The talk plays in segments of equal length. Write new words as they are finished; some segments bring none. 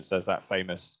There's that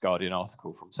famous Guardian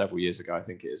article from several years ago, I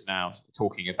think it is now,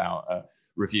 talking about a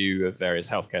review of various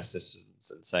healthcare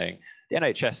systems and saying the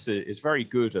NHS is very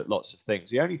good at lots of things.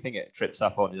 The only thing it trips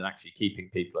up on is actually keeping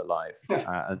people alive.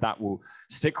 And that will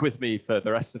stick with me for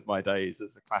the rest of my days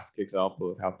as a classic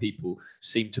example of how people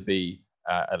seem to be,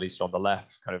 at least on the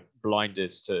left, kind of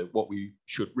blinded to what we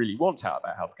should really want out of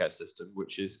our healthcare system,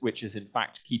 which is in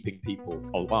fact keeping people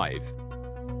alive.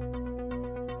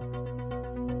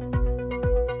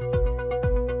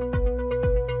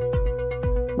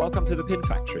 Welcome to the Pin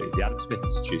Factory, the Adam Smith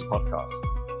Institute's podcast.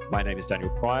 My name is Daniel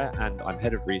Pryor, and I'm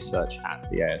Head of Research at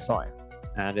the ASI.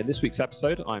 And in this week's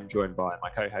episode, I'm joined by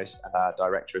my co-host and our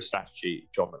Director of Strategy,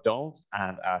 John Macdonald,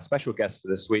 and our special guest for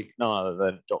this week, none other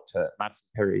than Dr. Madsen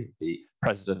Pirie, the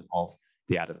President of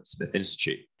the Adam Smith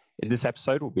Institute. In this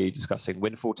episode, we'll be discussing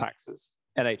windfall taxes,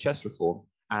 NHS reform,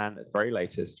 and the very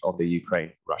latest on the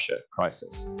Ukraine-Russia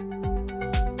crisis.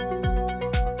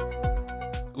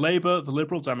 Labour, the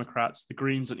Liberal Democrats, the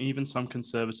Greens, and even some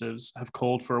Conservatives have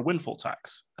called for a windfall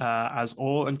tax, as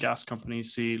oil and gas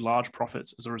companies see large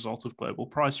profits as a result of global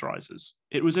price rises.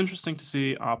 It was interesting to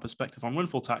see our perspective on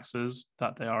windfall taxes,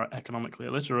 that they are economically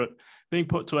illiterate, being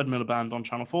put to Ed Miliband on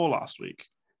Channel 4 last week.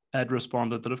 Ed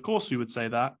responded that of course we would say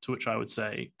that, to which I would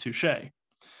say, touché.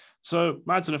 So,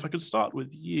 Madsen, if I could start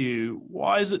with you,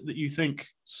 why is it that you think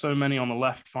so many on the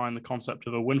left find the concept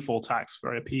of a windfall tax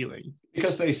very appealing?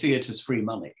 Because they see it as free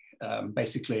money.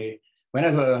 Basically,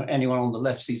 whenever anyone on the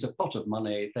left sees a pot of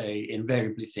money, they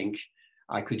invariably think,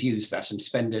 I could use that and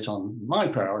spend it on my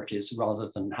priorities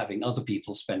rather than having other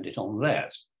people spend it on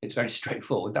theirs. It's very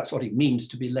straightforward. That's what it means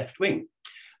to be left-wing.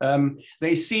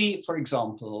 They see, for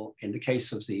example, in the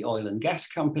case of the oil and gas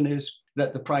companies,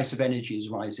 that the price of energy is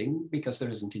rising because there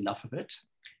isn't enough of it.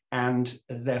 And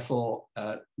therefore,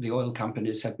 the oil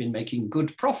companies have been making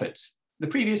good profits. The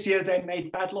previous year, they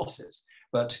made bad losses,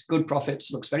 but good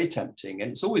profits looks very tempting.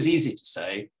 And it's always easy to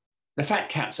say, the fat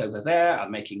cats over there are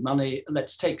making money,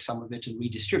 let's take some of it and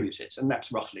redistribute it. And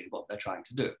that's roughly what they're trying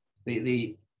to do.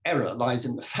 The error lies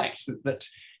in the fact that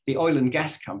the oil and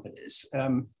gas companies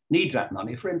need that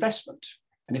money for investment.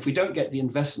 And if we don't get the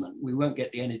investment, we won't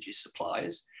get the energy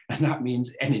supplies. And that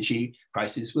means energy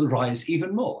prices will rise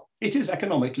even more. It is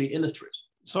economically illiterate.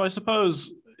 So I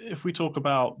suppose if we talk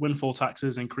about windfall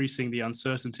taxes increasing the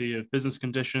uncertainty of business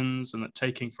conditions and that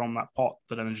taking from that pot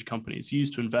that energy companies use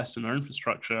to invest in their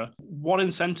infrastructure, what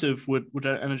incentive would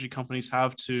energy companies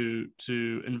have to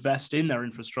invest in their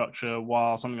infrastructure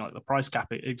while something like the price cap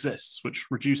exists, which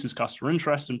reduces customer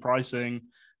interest in pricing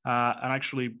and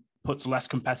actually puts less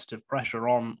competitive pressure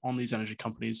on these energy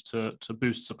companies to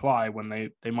boost supply when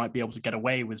they might be able to get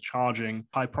away with charging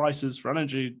high prices for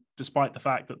energy despite the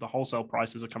fact that the wholesale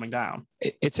prices are coming down.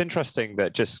 It's interesting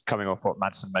that, just coming off what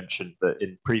Madsen mentioned, that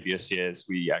in previous years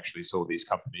we actually saw these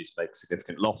companies make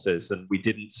significant losses, and we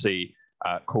didn't see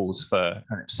calls for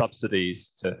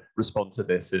subsidies to respond to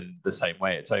this in the same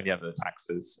way. It's only ever the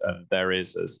taxes. And there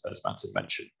is, as Madsen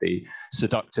mentioned, the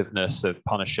seductiveness of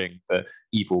punishing the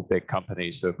evil big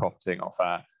companies who are profiting off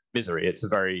our misery. It's a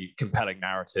very compelling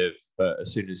narrative, but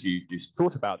as soon as you do some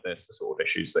thought about this, the sort of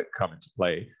issues that come into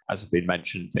play, as have been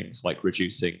mentioned, things like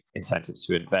reducing incentives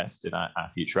to invest in our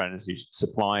future energy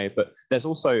supply. But there's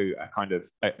also a kind of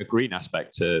a green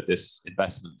aspect to this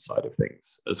investment side of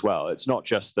things as well. It's not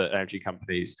just that energy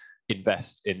companies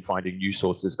invest in finding new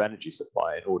sources of energy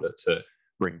supply in order to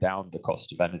bring down the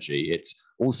cost of energy. It's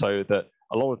also that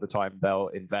a lot of the time they'll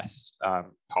invest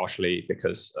partially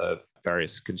because of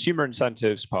various consumer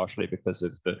incentives, partially because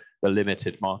of the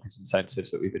limited market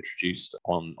incentives that we've introduced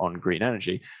on green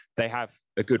energy. They have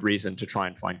a good reason to try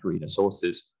and find greener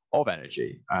sources of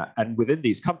energy. And within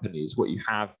these companies, what you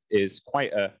have is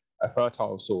quite a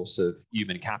fertile source of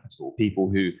human capital, people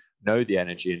who know the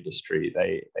energy industry.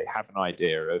 They have an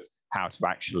idea of how to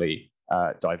actually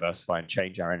diversify and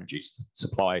change our energy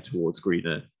supply towards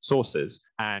greener sources.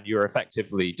 And you're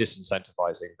effectively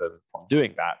disincentivizing them from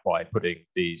doing that by putting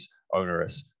these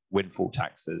onerous windfall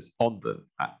taxes on them.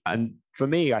 And for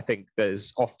me, I think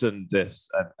there's often this,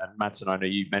 and Madsen, I know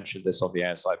you mentioned this on the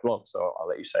ASI blog, so I'll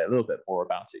let you say a little bit more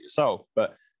about it yourself,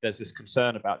 but there's this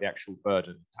concern about the actual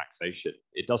burden of taxation.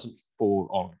 It doesn't fall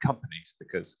on companies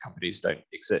because companies don't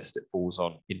exist. It falls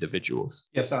on individuals.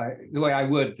 Yes, the way I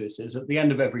word this is at the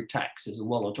end of every tax is a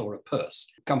wallet or a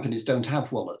purse. Companies don't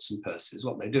have wallets and purses.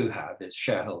 What they do have is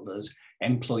shareholders,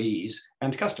 employees,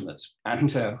 and customers. And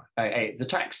the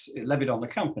tax levied on the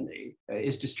company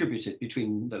is distributed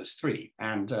between those three.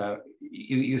 And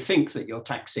you think that you're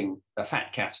taxing a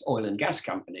fat cat oil and gas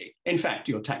company. In fact,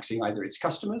 you're taxing either its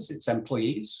customers, its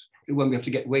employees, who won't be able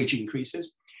to get wage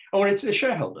increases, or it's the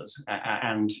shareholders.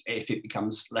 And if it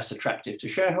becomes less attractive to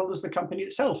shareholders, the company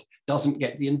itself doesn't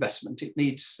get the investment it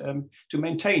needs to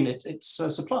maintain its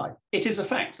supply. It is a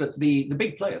fact that the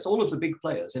big players, all of the big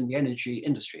players in the energy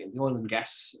industry, in the oil and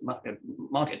gas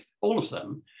market, all of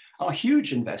them are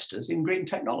huge investors in green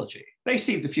technology. They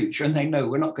see the future and they know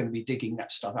we're not going to be digging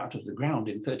that stuff out of the ground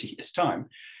in 30 years' time.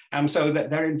 And so that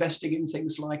they're investing in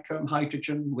things like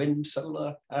hydrogen, wind,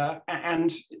 solar.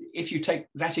 And if you take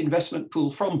that investment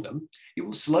pool from them, you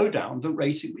will slow down the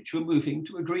rate at which we're moving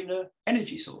to a greener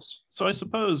energy source. So I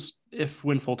suppose if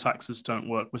windfall taxes don't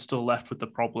work, we're still left with the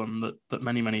problem that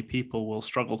many people will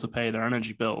struggle to pay their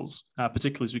energy bills,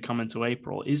 particularly as we come into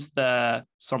April. Is there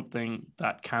something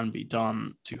that can be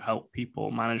done to help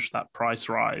people manage that price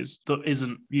rise that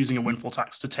isn't using a windfall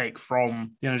tax to take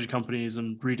from the energy companies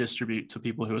and redistribute to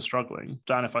people who are struggling?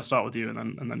 Dan, if I start with you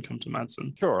and then come to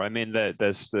Madsen. Sure. I mean,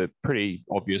 there's the pretty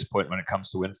obvious point when it comes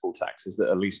to windfall taxes that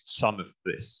at least some of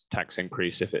this tax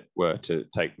increase, if it were to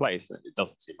take place, and it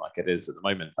doesn't seem like it is at the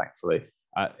moment, thankfully,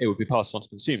 it would be passed on to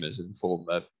consumers in the form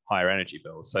of higher energy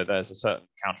bills. So there's a certain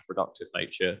counterproductive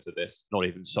nature to this, not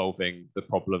even solving the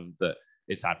problem that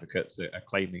its advocates are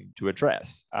claiming to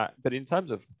address. But in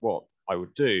terms of what I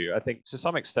would do, I think to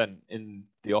some extent in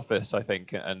the office, I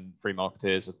think, and free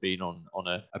marketeers have been on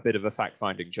a bit of a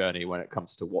fact-finding journey when it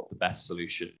comes to what the best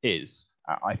solution is.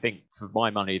 I think for my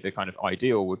money, the kind of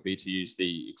ideal would be to use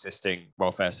the existing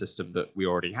welfare system that we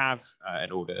already have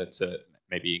in order to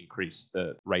maybe increase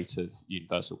the rate of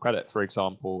universal credit, for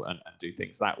example, and do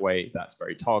things that way. That's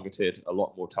very targeted, a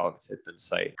lot more targeted than,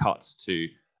 say, cuts to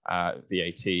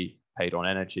VAT paid on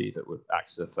energy that would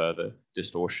act as a further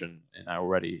distortion in our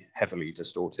already heavily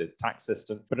distorted tax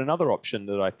system. But another option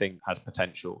that I think has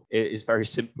potential is very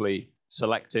simply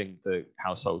selecting the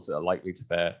households that are likely to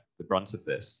bear the brunt of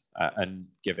this and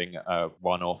giving a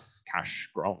one-off cash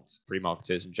grant. Free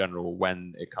marketers in general,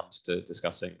 when it comes to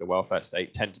discussing the welfare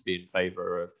state, tend to be in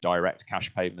favour of direct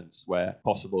cash payments where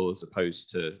possible, as opposed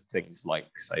to things like,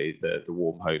 say, the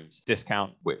warm homes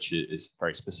discount, which is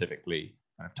very specifically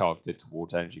kind of targeted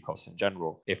towards energy costs in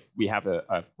general. If we have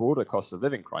a broader cost of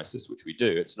living crisis, which we do,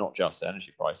 it's not just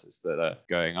energy prices that are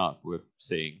going up. We're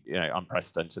seeing,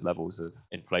 unprecedented levels of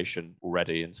inflation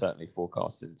already, and certainly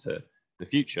forecast into the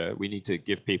future. We need to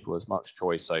give people as much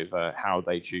choice over how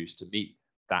they choose to meet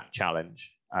that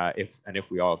challenge. If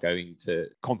we are going to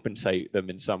compensate them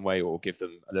in some way or give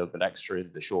them a little bit extra in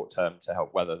the short term to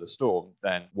help weather the storm,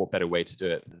 then what better way to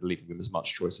do it than leaving them as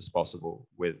much choice as possible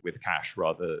with cash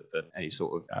rather than any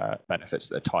sort of benefits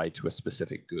that are tied to a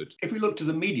specific good. If we look to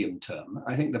the medium term,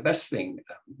 I think the best thing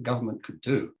government could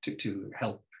do to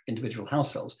help individual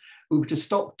households would be to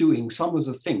stop doing some of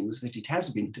the things that it has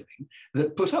been doing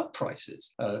that put up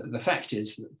prices. The fact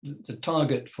is that the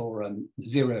target for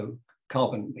zero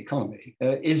carbon economy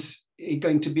is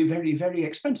going to be very, very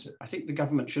expensive. I think the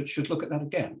government should look at that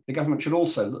again. The government should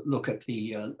also look at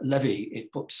the levy it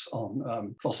puts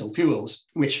on fossil fuels,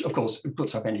 which of course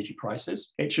puts up energy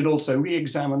prices. It should also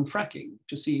re-examine fracking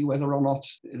to see whether or not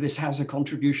this has a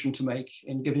contribution to make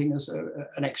in giving us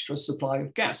an extra supply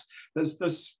of gas.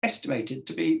 There's estimated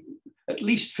to be at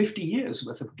least 50 years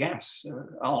worth of gas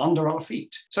under our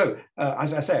feet. So,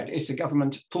 as I said, if the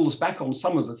government pulls back on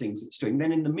some of the things it's doing,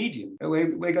 then in the medium,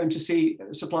 we're going to see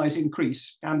supplies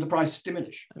increase and the price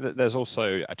diminish. There's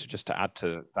also, to add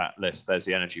to that list, there's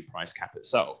the energy price cap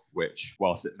itself, which,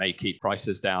 whilst it may keep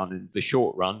prices down in the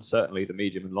short run, certainly the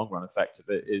medium and long run effect of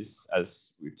it is,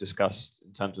 as we've discussed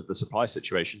in terms of the supply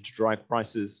situation, to drive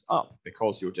prices up,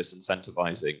 because you're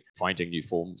disincentivizing finding new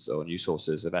forms or new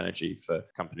sources of energy for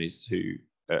companies who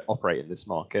operate in this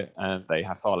market, and they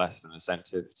have far less of an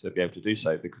incentive to be able to do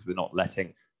so because we're not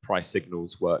letting price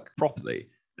signals work properly.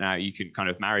 Now, you can kind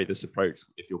of marry this approach,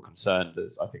 if you're concerned,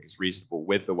 as I think is reasonable,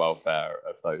 with the welfare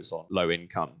of those on low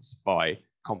incomes by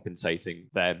compensating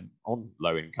them on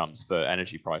low incomes for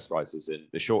energy price rises in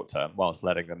the short term, whilst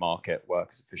letting the market work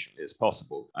as efficiently as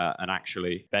possible and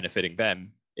actually benefiting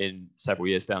them in several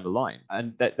years down the line.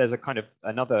 And there's a kind of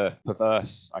another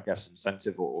perverse, I guess,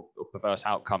 incentive or perverse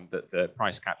outcome that the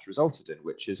price caps resulted in,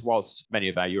 which is, whilst many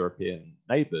of our European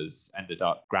neighbours ended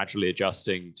up gradually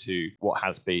adjusting to what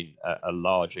has been a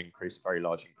large increase, a very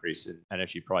large increase in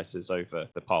energy prices over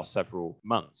the past several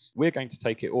months, we're going to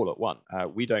take it all at once.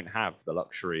 We don't have the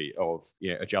luxury of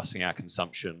adjusting our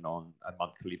consumption on a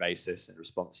monthly basis in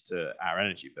response to our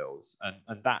energy bills.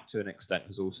 And that, to an extent,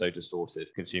 has also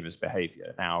distorted consumers'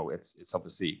 behaviour. Now, it's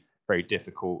obviously very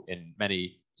difficult in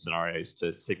many scenarios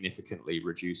to significantly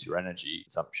reduce your energy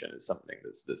consumption is something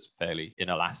that's fairly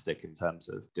inelastic in terms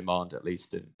of demand, at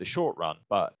least in the short run.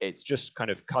 But it's just kind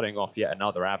of cutting off yet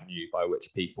another avenue by which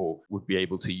people would be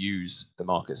able to use the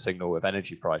market signal of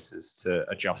energy prices to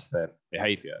adjust their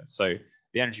behavior. So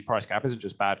the energy price cap isn't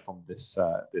just bad from this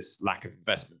lack of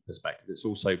investment perspective. It's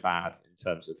also bad in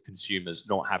terms of consumers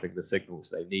not having the signals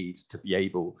they need to be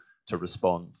able to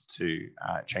respond to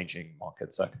changing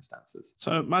market circumstances.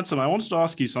 So, Madsen, I wanted to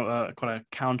ask you quite a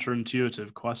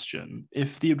counterintuitive question.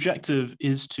 If the objective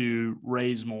is to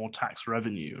raise more tax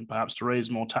revenue and perhaps to raise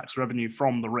more tax revenue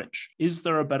from the rich, is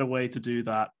there a better way to do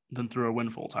that than through a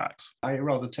windfall tax? I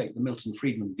rather take the Milton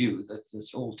Friedman view that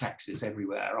all taxes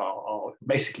everywhere are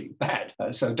basically bad.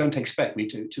 So don't expect me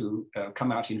to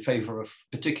come out in favour of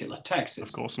particular taxes.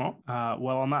 Of course not.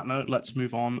 Well, on that note, let's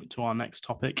move on to our next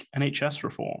topic, NHS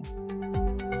reform.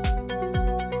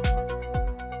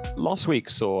 Last week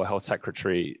saw Health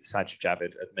Secretary Sajid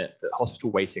Javid admit that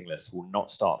hospital waiting lists will not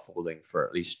start falling for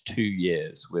at least 2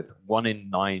 years, with 1 in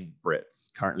 9 Brits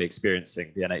currently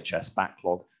experiencing the NHS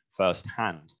backlog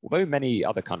firsthand. Although many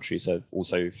other countries have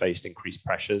also faced increased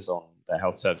pressures on their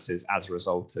health services as a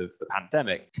result of the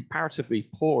pandemic, comparatively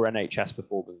poor NHS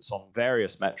performance on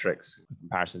various metrics in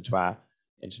comparison to our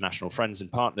international friends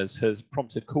and partners has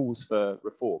prompted calls for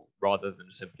reform rather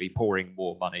than simply pouring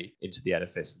more money into the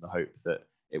edifice in the hope that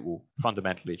it will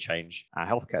fundamentally change our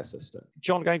healthcare system.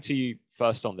 John, going to you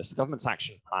first on this. The government's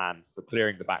action plan for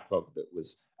clearing the backlog that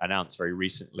was announced very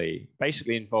recently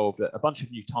basically involved a bunch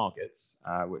of new targets,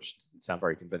 which sound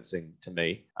very convincing to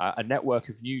me. A network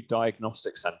of new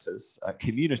diagnostic centres,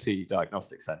 community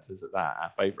diagnostic centres at that,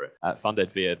 our favourite,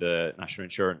 funded via the National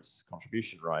Insurance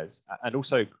contribution rise, and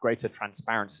also greater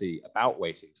transparency about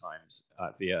waiting times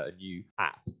via a new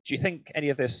app. Do you think any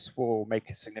of this will make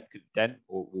a significant dent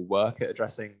or will work at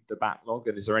addressing the backlog?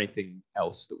 And is there anything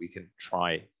else that we can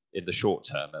try in the short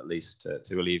term, at least,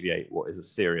 to alleviate what is a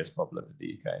serious problem in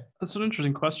the UK? That's an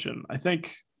interesting question. I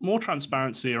think more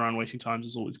transparency around waiting times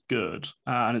is always good.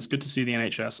 And it's good to see the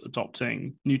NHS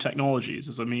adopting new technologies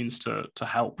as a means to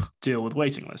help deal with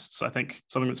waiting lists. I think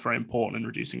something that's very important in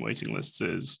reducing waiting lists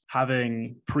is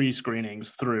having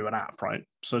pre-screenings through an app, right?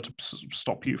 So to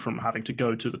stop you from having to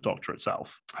go to the doctor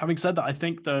itself. Having said that, I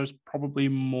think there's probably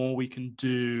more we can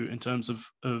do in terms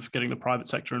of getting the private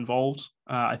sector involved.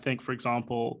 I think, for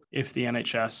example, if the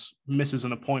NHS misses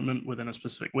an appointment within a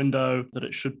specific window, that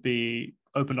it should be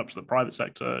opened up to the private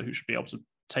sector, who should be able to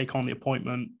take on the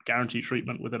appointment, guarantee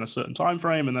treatment within a certain time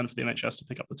frame, and then for the NHS to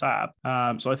pick up the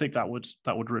tab. So I think that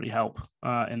would really help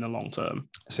in the long term.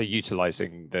 So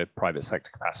utilising the private sector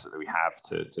capacity that we have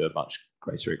to a much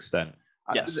greater extent.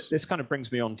 Yes. This kind of brings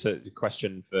me on to the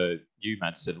question for you,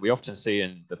 Madsen. We often see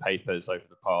in the papers over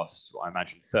the past, I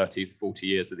imagine, 30 to 40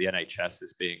 years of the NHS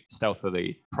as being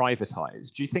stealthily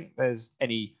privatised. Do you think there's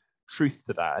any truth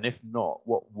to that? And if not,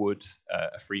 what would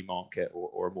a free market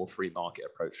or a more free market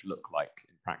approach look like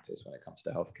in practice when it comes to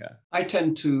healthcare? I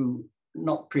tend to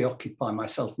not preoccupy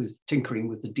myself with tinkering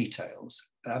with the details,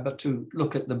 but to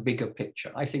look at the bigger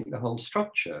picture. I think the whole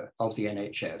structure of the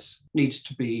NHS needs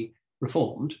to be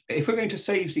reformed. If we're going to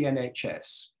save the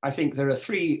NHS, I think there are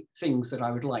 3 things that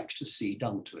I would like to see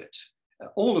done to it,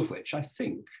 all of which I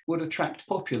think would attract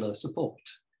popular support,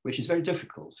 which is very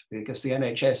difficult because the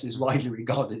NHS is widely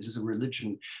regarded as a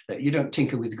religion that you don't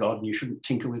tinker with God and you shouldn't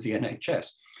tinker with the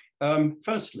NHS.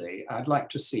 Firstly, I'd like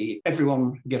to see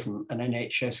everyone given an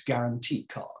NHS guarantee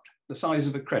card, the size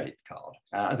of a credit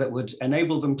card, that would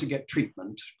enable them to get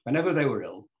treatment whenever they were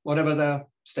ill, whatever their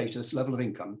status, level of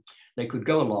income. They could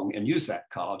go along and use that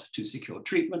card to secure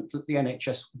treatment that the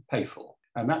NHS would pay for.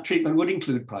 And that treatment would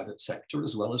include private sector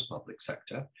as well as public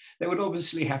sector. There would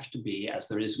obviously have to be, as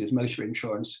there is with motor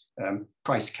insurance,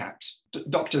 price caps.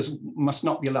 Doctors must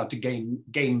not be allowed to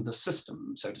game the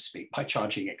system, so to speak, by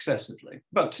charging excessively.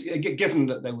 But given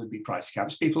that there would be price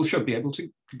caps, people should be able to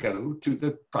go to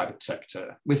the private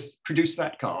sector, produce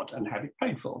that card and have it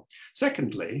paid for.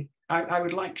 Secondly, I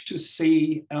would like to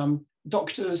see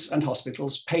doctors and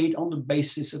hospitals paid on the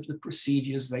basis of the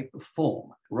procedures they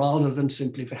perform, rather than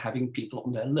simply for having people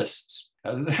on their lists.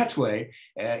 That way,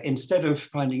 instead of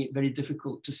finding it very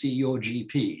difficult to see your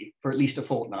GP for at least a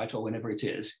fortnight or whenever it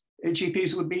is,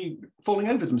 GPs would be falling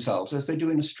over themselves, as they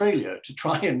do in Australia, to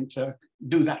try and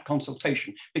do that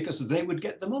consultation, because they would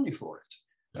get the money for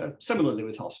it. Similarly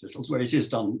with hospitals, where it is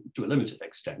done to a limited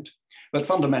extent. But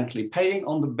fundamentally, paying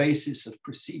on the basis of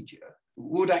procedure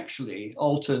would actually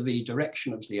alter the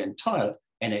direction of the entire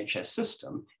NHS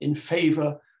system in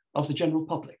favour of the general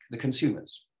public, the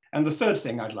consumers. And the third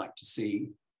thing I'd like to see,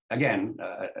 again,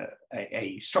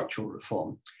 a structural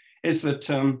reform, is that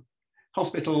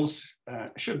hospitals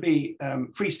should be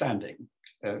freestanding,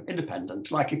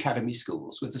 independent, like academy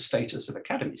schools, with the status of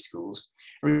academy schools,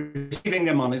 receiving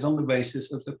their monies on the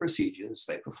basis of the procedures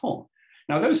they perform.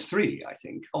 Now, those three, I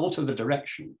think, alter the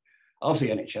direction of the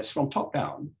NHS from top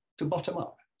down to bottom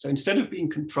up. So instead of being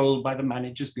controlled by the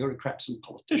managers, bureaucrats, and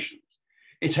politicians,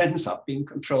 it ends up being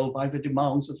controlled by the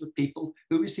demands of the people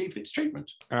who receive its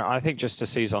treatment. I think just to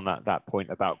seize on that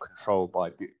point about control by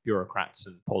bureaucrats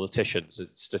and politicians, a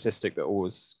statistic that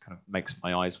always kind of makes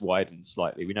my eyes widen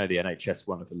slightly. We know the NHS is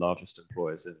one of the largest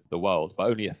employers in the world, but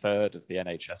only a third of the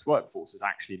NHS workforce is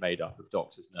actually made up of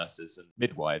doctors, nurses, and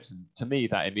midwives. And to me,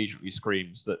 that immediately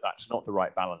screams that that's not the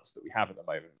right balance that we have at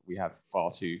the moment. We have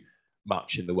far too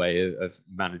much in the way of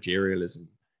managerialism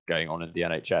going on in the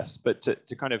NHS. But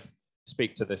to kind of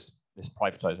speak to this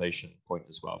privatization point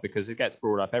as well, because it gets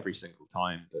brought up every single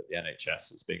time that the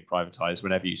NHS is being privatized,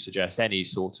 whenever you suggest any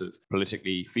sort of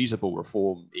politically feasible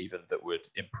reform, even that would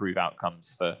improve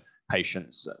outcomes for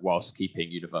patients whilst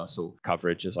keeping universal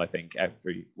coverage, as I think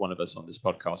every one of us on this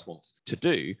podcast wants to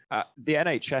do. The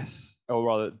NHS, or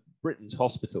rather Britain's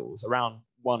hospitals, around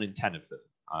 1 in 10 of them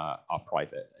are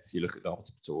private, if you look at the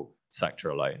hospital sector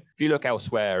alone. If you look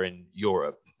elsewhere in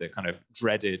Europe, the kind of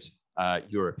dreaded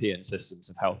European systems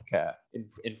of healthcare.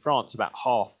 In France, about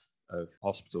half of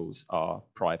hospitals are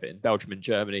private. In Belgium and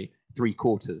Germany,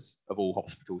 3/4 of all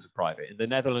hospitals are private. In the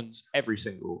Netherlands, every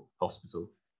single hospital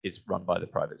is run by the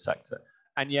private sector.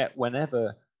 And yet,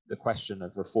 whenever the question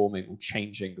of reforming or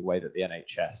changing the way that the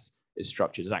NHS is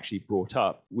structured is actually brought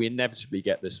up, we inevitably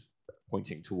get this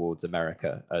pointing towards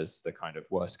America as the kind of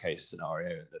worst case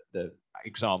scenario, the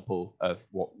example of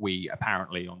what we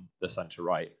apparently on the centre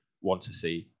right want to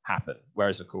see happen.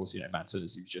 Whereas, of course, Madsen,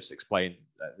 as you've just explained,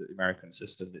 the American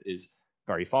system is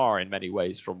very far in many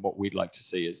ways from what we'd like to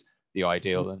see as the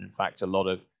ideal. And in fact, a lot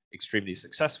of extremely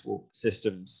successful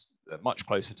systems much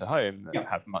closer to home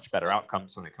have much better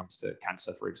outcomes when it comes to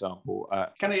cancer, for example.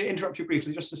 Can I interrupt you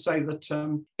briefly just to say that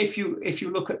if you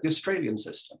look at the Australian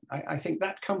system, I think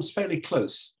that comes fairly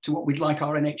close to what we'd like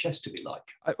our NHS to be like.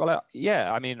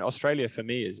 I mean, Australia for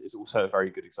me is also a very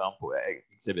good example. It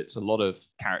exhibits a lot of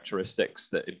characteristics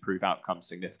that improve outcomes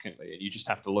significantly. And you just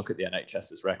have to look at the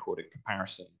NHS's record in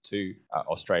comparison to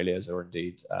Australia's or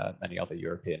indeed many other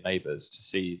European neighbours to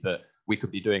see that we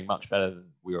could be doing much better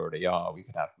than we already are. We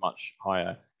could have much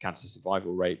higher cancer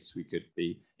survival rates. We could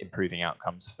be improving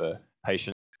outcomes for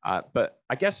patients. But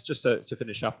I guess just to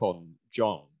finish up on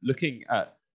John, looking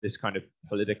at this kind of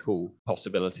political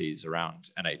possibilities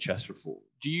around NHS reform,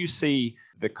 do you see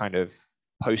the kind of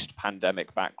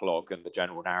post-pandemic backlog and the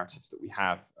general narratives that we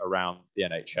have around the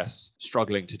NHS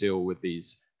struggling to deal with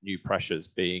these new pressures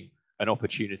being an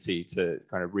opportunity to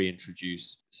kind of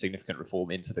reintroduce significant reform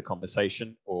into the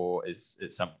conversation, or is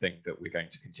it something that we're going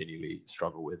to continually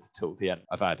struggle with till the end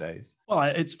of our days? Well,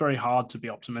 it's very hard to be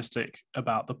optimistic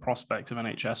about the prospect of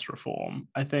NHS reform.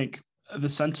 I think the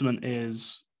sentiment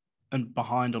is, and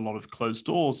behind a lot of closed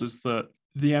doors, is that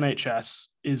the NHS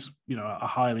is, a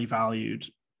highly valued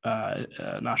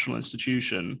national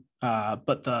institution,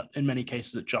 but that in many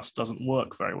cases it just doesn't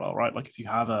work very well, right? Like if you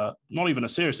have not even a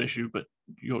serious issue, but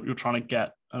you're trying to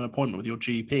get an appointment with your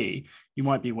GP, you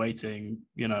might be waiting,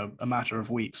 a matter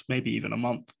of weeks, maybe even a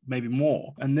month, maybe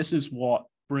more. And this is what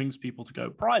brings people to go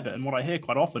private. And what I hear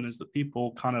quite often is that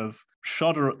people kind of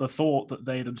shudder at the thought that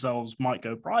they themselves might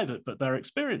go private, but their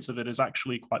experience of it is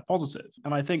actually quite positive.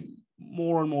 And I think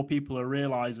more and more people are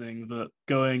realizing that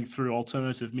going through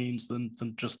alternative means than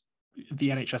just the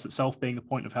NHS itself being a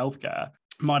point of healthcare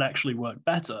might actually work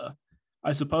better.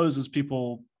 I suppose as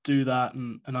people do that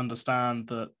and understand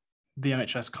that the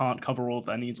NHS can't cover all of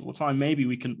their needs all the time, maybe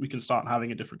we can start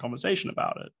having a different conversation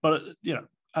about it. But,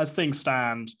 as things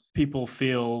stand, people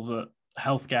feel that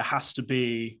healthcare has to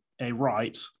be a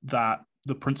right, that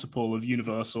the principle of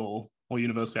universal or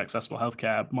universally accessible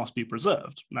healthcare must be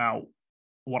preserved. Now,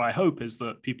 what I hope is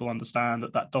that people understand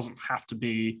that that doesn't have to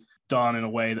be done in a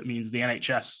way that means the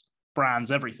NHS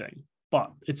brands everything.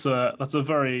 But that's a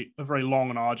very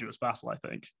long and arduous battle, I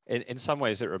think. In some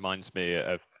ways, it reminds me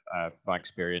of my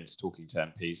experience talking to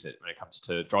MPs when it comes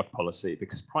to drug policy,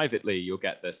 because privately you'll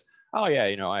get this, I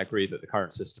agree that the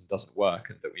current system doesn't work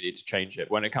and that we need to change it.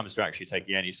 When it comes to actually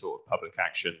taking any sort of public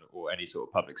action or any sort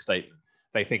of public statement,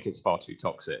 they think it's far too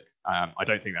toxic. I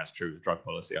don't think that's true with drug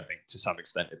policy. I think to some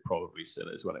extent it probably still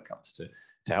is when it comes to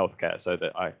healthcare, so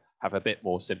that I have a bit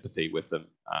more sympathy with them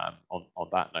on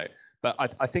that note. But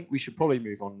I think we should probably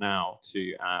move on now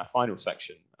to our final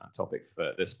section topic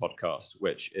for this podcast,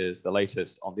 which is the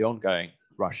latest on the ongoing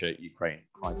Russia-Ukraine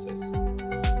crisis.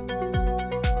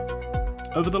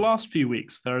 Over the last few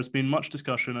weeks, there has been much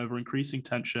discussion over increasing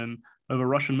tension over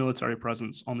Russian military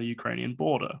presence on the Ukrainian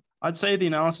border. I'd say the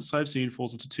analysis I've seen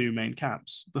falls into two main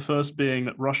camps. The first being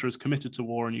that Russia is committed to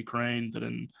war in Ukraine, that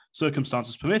in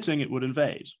circumstances permitting, it would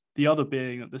invade. The other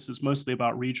being that this is mostly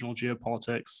about regional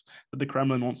geopolitics, that the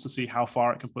Kremlin wants to see how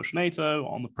far it can push NATO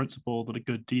on the principle that a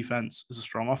good defense is a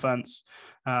strong offense,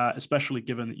 especially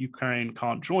given that Ukraine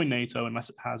can't join NATO unless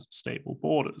it has stable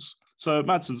borders. So,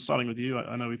 Madsen, starting with you,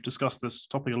 I know we've discussed this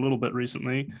topic a little bit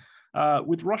recently.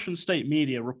 With Russian state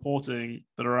media reporting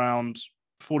that around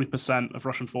 40% of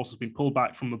Russian forces have been pulled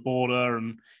back from the border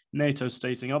and NATO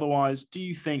stating otherwise, do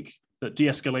you think that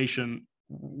de-escalation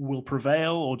will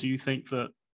prevail, or do you think that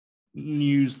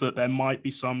news that there might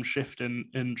be some shift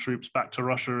in troops back to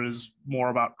Russia is more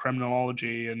about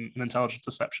Kremlinology and intelligence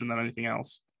deception than anything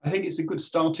else? I think it's a good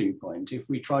starting point if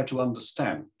we try to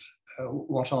understand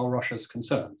what are Russia's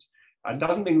concerns. It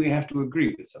doesn't mean we have to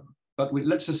agree with them, but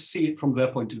let's just see it from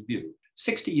their point of view.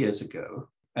 60 years ago,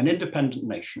 an independent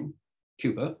nation,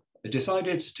 Cuba,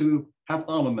 decided to have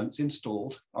armaments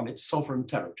installed on its sovereign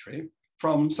territory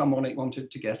from someone it wanted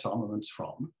to get armaments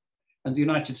from. And the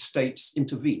United States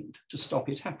intervened to stop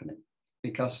it happening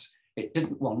because it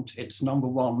didn't want its number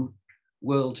one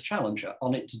world challenger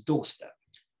on its doorstep.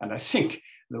 And I think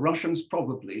the Russians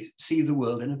probably see the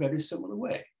world in a very similar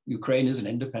way. Ukraine is an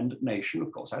independent nation,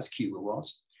 of course, as Cuba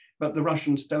was, but the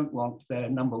Russians don't want their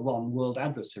number one world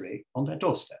adversary on their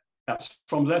doorstep. That's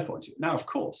from their point of view. Now, of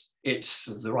course, it's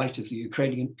the right of the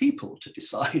Ukrainian people to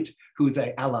decide who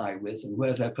they ally with and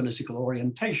where their political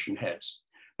orientation heads.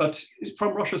 But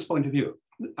from Russia's point of view,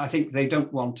 I think they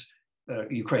don't want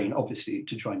Ukraine, obviously,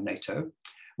 to join NATO.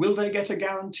 Will they get a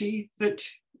guarantee that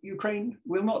Ukraine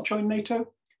will not join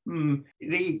NATO?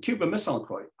 The Cuban Missile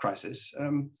Crisis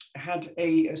had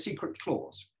a secret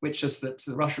clause, which is that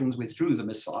the Russians withdrew the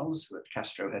missiles that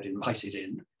Castro had invited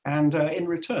in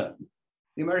return,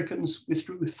 the Americans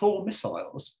withdrew Thor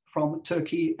missiles from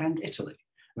Turkey and Italy.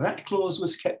 That clause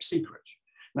was kept secret.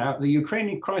 Now, the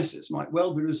Ukrainian crisis might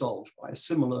well be resolved by a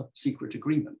similar secret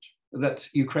agreement that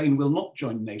Ukraine will not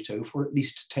join NATO for at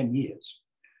least 10 years.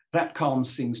 That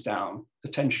calms things down, the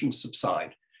tensions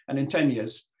subside, and in 10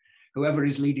 years, whoever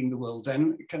is leading the world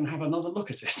then can have another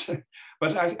look at it.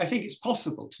 But I think it's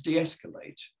possible to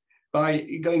de-escalate by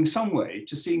going some way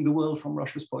to seeing the world from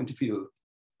Russia's point of view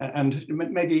and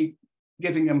maybe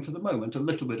giving them for the moment a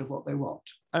little bit of what they want.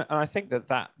 And I think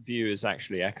that view is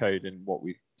actually echoed in what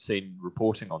we've seen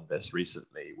reporting on this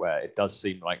recently, where it does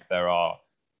seem like there are,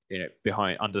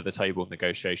 behind under the table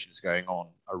negotiations going on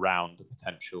around a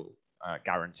potential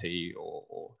guarantee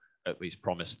or at least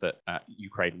promise that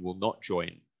Ukraine will not join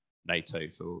NATO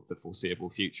for the foreseeable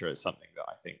future. It's something that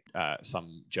I think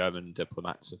some German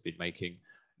diplomats have been making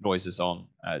noises on.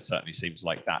 It certainly seems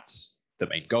like that's the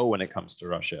main goal when it comes to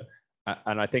Russia.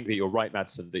 And I think that you're right,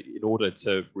 Madsen, that in order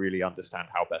to really understand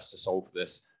how best to solve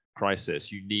this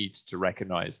crisis, you need to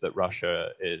recognize that Russia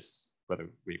is, whether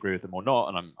we agree with them or not,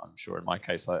 and I'm sure in my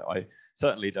case, I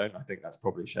certainly don't. I think that's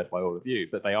probably shared by all of you,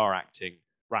 but they are acting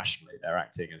rationally. They're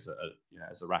acting as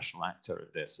a rational actor in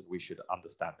this, and we should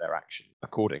understand their action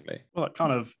accordingly. Well, it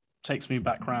kind of takes me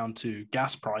back round to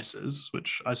gas prices,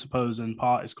 which I suppose in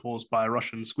part is caused by a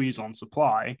Russian squeeze on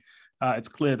supply. It's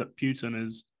clear that Putin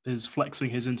is flexing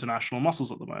his international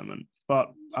muscles at the moment. But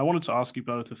I wanted to ask you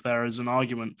both if there is an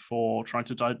argument for trying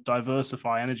to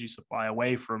diversify energy supply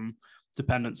away from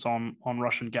dependence on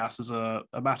Russian gas as a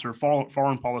matter of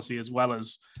foreign policy as well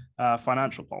as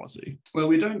financial policy. Well,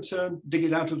 we don't dig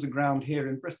it out of the ground here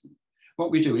in Britain. What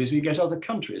we do is we get other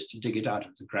countries to dig it out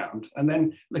of the ground and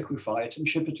then liquefy it and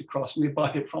ship it across, and we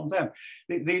buy it from them.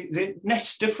 The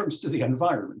net difference to the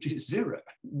environment is zero,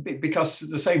 because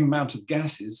the same amount of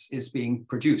gas is being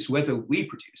produced, whether we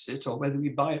produce it or whether we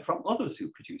buy it from others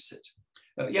who produce it.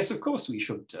 Yes, of course, we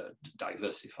should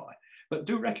diversify, but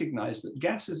do recognize that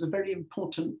gas is a very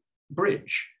important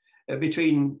bridge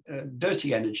between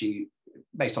dirty energy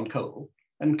based on coal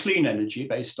and clean energy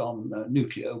based on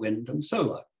nuclear, wind, and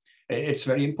solar. It's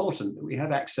very important that we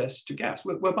have access to gas.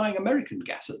 We're buying American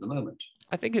gas at the moment.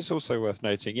 I think it's also worth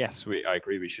noting, yes, I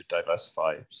agree we should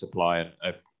diversify supply, and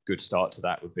a good start to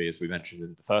that would be, as we mentioned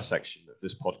in the first section of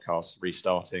this podcast,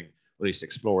 restarting, or at least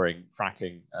exploring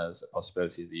fracking as a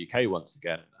possibility in the UK once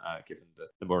again, given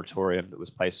the moratorium that was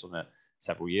placed on it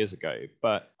several years ago.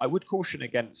 But I would caution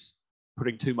against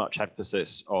putting too much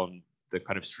emphasis on the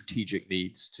kind of strategic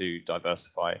needs to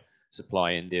diversify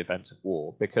supply in the event of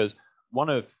war, because one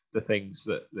of the things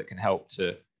that can help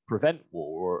to prevent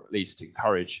war, or at least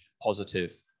encourage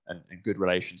positive and good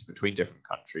relations between different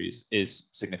countries, is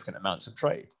significant amounts of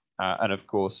trade. And of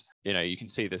course, you can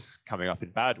see this coming up in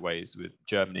bad ways with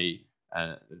Germany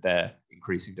their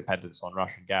increasing dependence on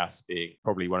Russian gas being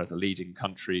probably one of the leading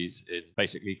countries in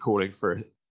basically calling for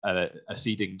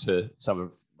acceding to some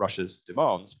of Russia's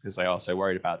demands because they are so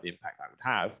worried about the impact that would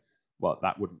have. Well,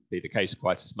 that wouldn't be the case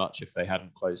quite as much if they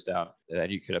hadn't closed down their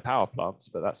nuclear power plants,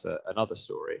 but that's another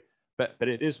story. But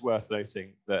it is worth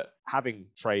noting that having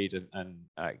trade and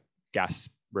gas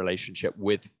relationship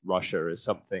with Russia is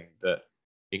something that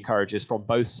encourages from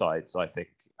both sides, I think,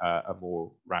 a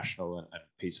more rational and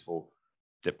peaceful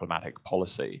diplomatic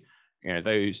policy.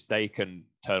 They can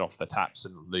turn off the taps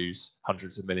and lose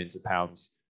hundreds of millions of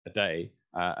pounds a day,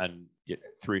 and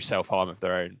through self-harm of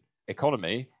their own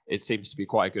economy, it seems to be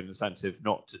quite a good incentive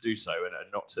not to do so and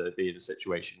not to be in a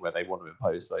situation where they want to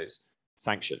impose those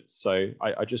sanctions. So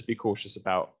I just be cautious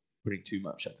about putting too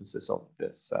much emphasis on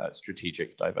this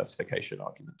strategic diversification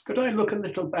argument. Could I look a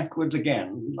little backwards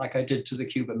again, like I did to the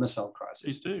Cuban Missile Crisis?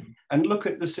 Please do. And look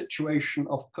at the situation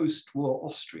of post-war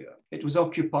Austria. It was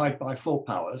occupied by four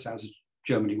powers, as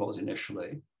Germany was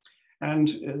initially, and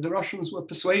the Russians were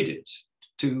persuaded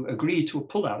to agree to a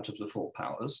pullout of the four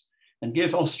powers and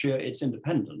give Austria its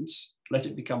independence, let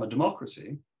it become a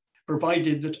democracy,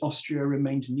 provided that Austria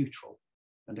remained neutral.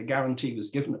 And a guarantee was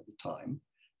given at the time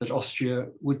that Austria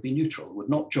would be neutral, would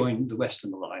not join the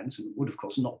Western Alliance, and would, of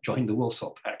course, not join the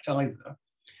Warsaw Pact either.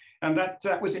 And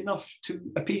that was enough to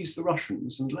appease the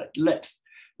Russians and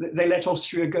they let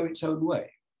Austria go its own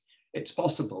way. It's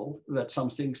possible that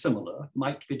something similar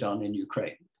might be done in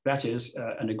Ukraine. That is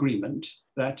an agreement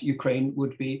that Ukraine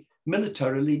would be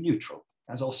militarily neutral,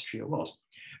 as Austria was.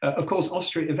 Of course,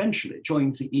 Austria eventually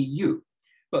joined the EU,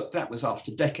 but that was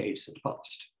after decades had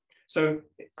passed. So,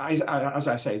 as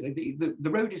I say, the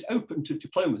road is open to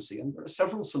diplomacy, and there are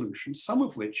several solutions, some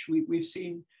of which we've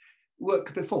seen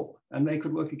work before, and they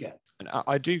could work again. And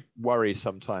I do worry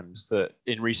sometimes that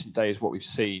in recent days, what we've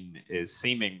seen is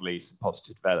seemingly some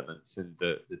positive developments in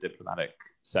the diplomatic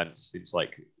sense. Seems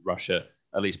like Russia,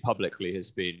 at least publicly,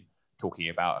 has been talking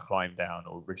about a climb down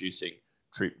or reducing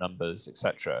troop numbers,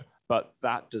 etc. But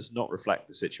that does not reflect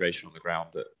the situation on the ground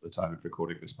at the time of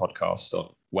recording this podcast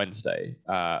on Wednesday.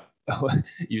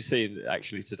 You've seen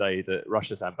actually today that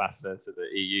Russia's ambassador to the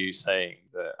EU saying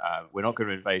that we're not going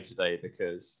to invade today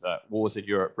because wars in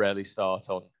Europe rarely start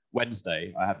on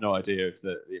Wednesday. I have no idea of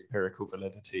the empirical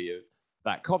validity of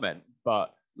that comment,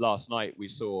 but last night we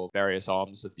saw various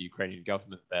arms of the Ukrainian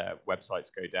government, their websites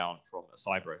go down from a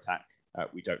cyber attack.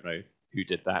 We don't know who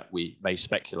did that. We may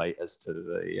speculate as to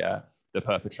the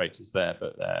perpetrators there,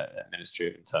 but their Ministry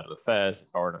of Internal Affairs, the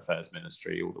Foreign Affairs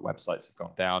Ministry, all the websites have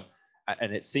gone down.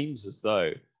 And it seems as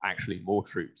though actually more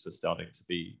troops are starting to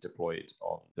be deployed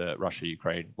on the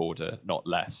Russia-Ukraine border, not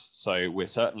less. So we're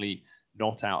certainly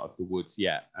not out of the woods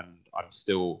yet. And I'm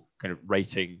still kind of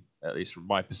rating, at least from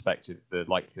my perspective, the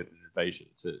likelihood of an invasion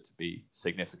to be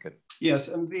significant. Yes,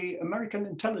 and the American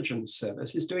intelligence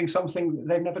service is doing something that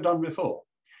they've never done before.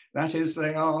 That is,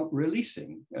 they are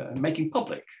releasing, making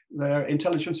public their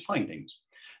intelligence findings.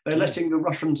 They're letting the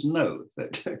Russians know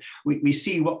that we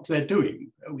see what they're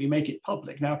doing. We make it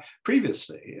public. Now,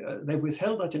 previously, they've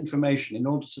withheld that information in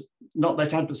order to not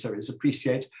let adversaries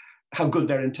appreciate how good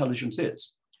their intelligence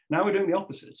is. Now we're doing the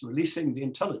opposite, releasing the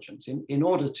intelligence in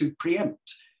order to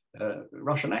preempt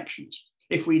Russian actions.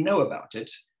 If we know about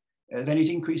it, then it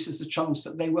increases the chance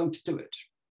that they won't do it.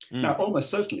 Now,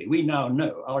 almost certainly, we now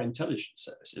know our intelligence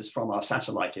services from our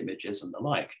satellite images and the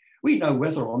like. We know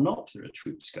whether or not there are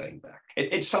troops going back.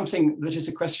 It's something that is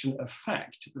a question of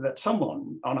fact that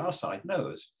someone on our side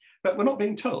knows. But we're not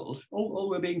being told. All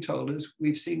we're being told is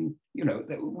we've seen,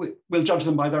 that we'll judge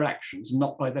them by their actions,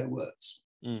 not by their words.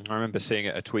 I remember seeing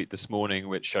a tweet this morning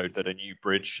which showed that a new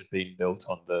bridge had been built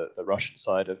on the Russian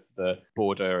side of the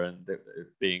border and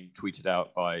being tweeted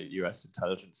out by US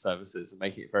intelligence services and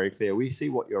making it very clear, we see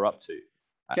what you're up to.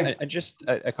 Yeah. And just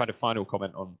a kind of final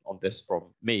comment on this from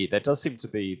me, there does seem to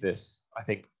be this, I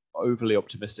think, overly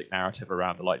optimistic narrative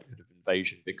around the likelihood of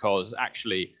invasion because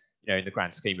actually, in the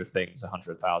grand scheme of things,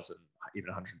 100,000, even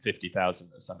 150,000,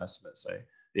 as some estimates say,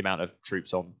 the amount of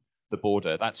troops on the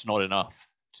border, that's not enough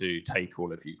to take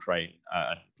all of Ukraine,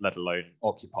 and let alone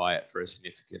occupy it for a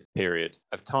significant period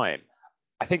of time.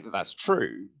 I think that that's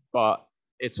true, but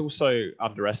it's also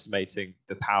underestimating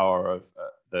the power of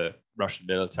the Russian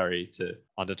military to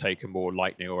undertake a more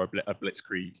lightning or a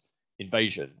blitzkrieg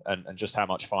invasion, and just how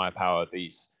much firepower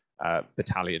these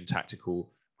battalion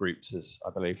tactical groups, as I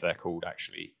believe they're called,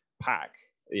 actually pack.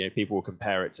 People will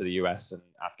compare it to the US and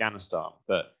Afghanistan,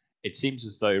 but it seems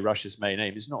as though Russia's main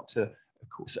aim is not to, of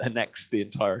course, annex the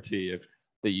entirety of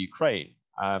the Ukraine.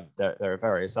 There are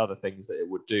various other things that it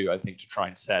would do, I think, to try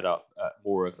and set up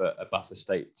more of a buffer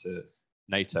state to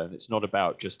NATO, and it's not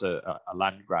about just a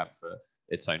land grab for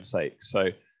its own sake. So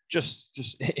just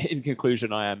in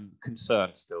conclusion, I am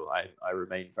concerned still. I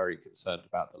remain very concerned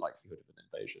about the likelihood of an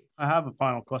invasion. I have a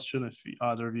final question if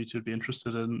either of you two would be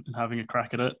interested in having a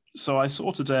crack at it. So I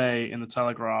saw today in the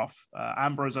Telegraph,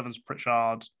 Ambrose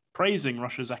Evans-Pritchard praising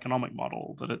Russia's economic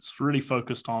model, that it's really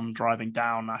focused on driving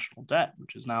down national debt,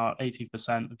 which is now at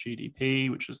 18% of GDP,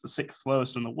 which is the 6th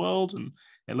lowest in the world, and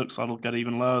it looks like it'll get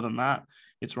even lower than that.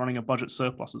 It's running a budget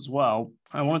surplus as well.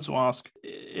 I wanted to ask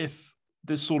if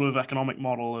this sort of economic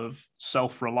model of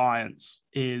self-reliance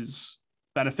is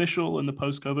beneficial in the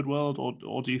post-COVID world,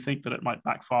 or do you think that it might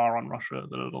backfire on Russia,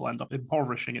 that it'll end up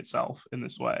impoverishing itself in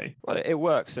this way? Well, it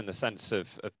works in the sense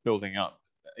of building up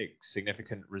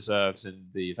significant reserves in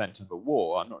the event of a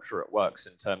war. I'm not sure it works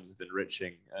in terms of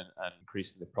enriching and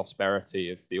increasing the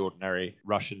prosperity of the ordinary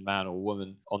Russian man or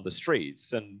woman on the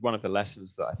streets. And one of the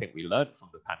lessons that I think we learned from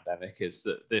the pandemic is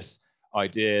that this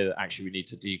idea that actually we need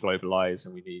to deglobalize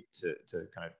and we need to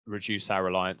kind of reduce our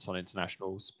reliance on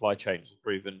international supply chains has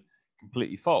proven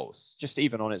completely false, just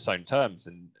even on its own terms.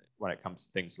 And when it comes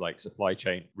to things like supply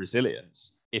chain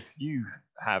resilience, if you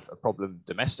have a problem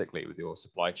domestically with your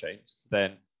supply chains,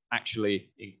 then actually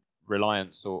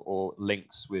reliance or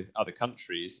links with other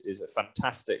countries is a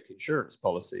fantastic insurance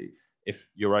policy if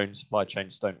your own supply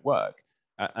chains don't work.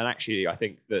 And actually, I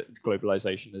think that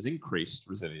globalization has increased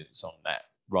resilience on net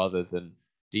rather than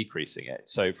decreasing it.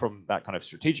 So from that kind of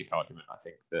strategic argument, I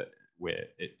think that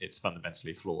it's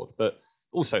fundamentally flawed. But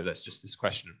also there's just this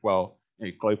question of, well,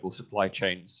 global supply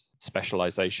chains,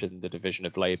 specialization, the division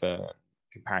of labor,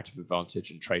 comparative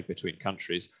advantage and trade between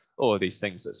countries, all of these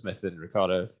things that Smith and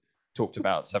Ricardo talked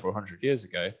about several hundred years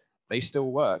ago, they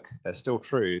still work. They're still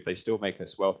true. They still make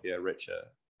us wealthier, richer,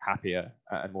 happier,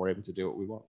 and more able to do what we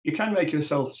want. You can make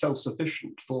yourself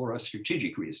self-sufficient for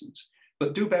strategic reasons,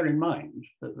 but do bear in mind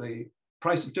that the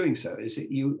price of doing so is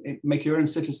that you make your own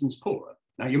citizens poorer.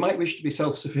 Now, you might wish to be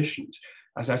self-sufficient,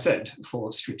 as I said,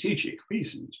 for strategic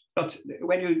reasons, but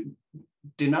when you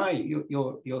deny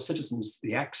your citizens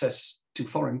the access to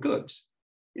foreign goods,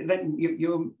 then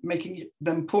you're making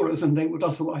them poorer than they would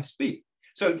otherwise be.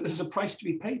 So there's a price to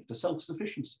be paid for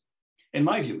self-sufficiency. In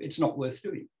my view, it's not worth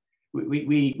doing.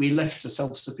 We left a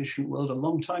self-sufficient world a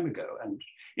long time ago, and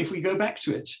if we go back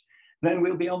to it, then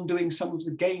we'll be undoing some of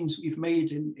the gains we've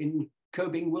made in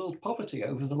curbing world poverty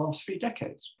over the last 3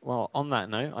 decades. Well, on that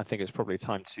note, I think it's probably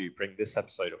time to bring this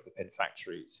episode of The Pin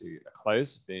Factory to a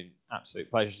close. It's been an absolute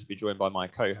pleasure to be joined by my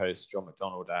co-host, John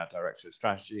Macdonald, our Director of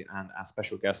Strategy, and our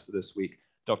special guest for this week,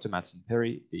 Dr. Madsen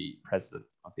Pirie, the President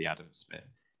of the Adam Smith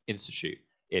Institute.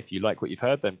 If you like what you've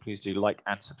heard, then please do like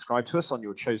and subscribe to us on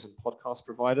your chosen podcast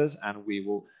providers, and we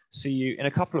will see you in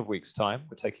a couple of weeks' time.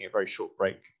 We're taking a very short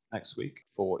break next week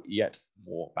for yet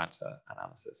more banter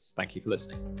analysis. Thank you for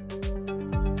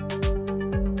listening.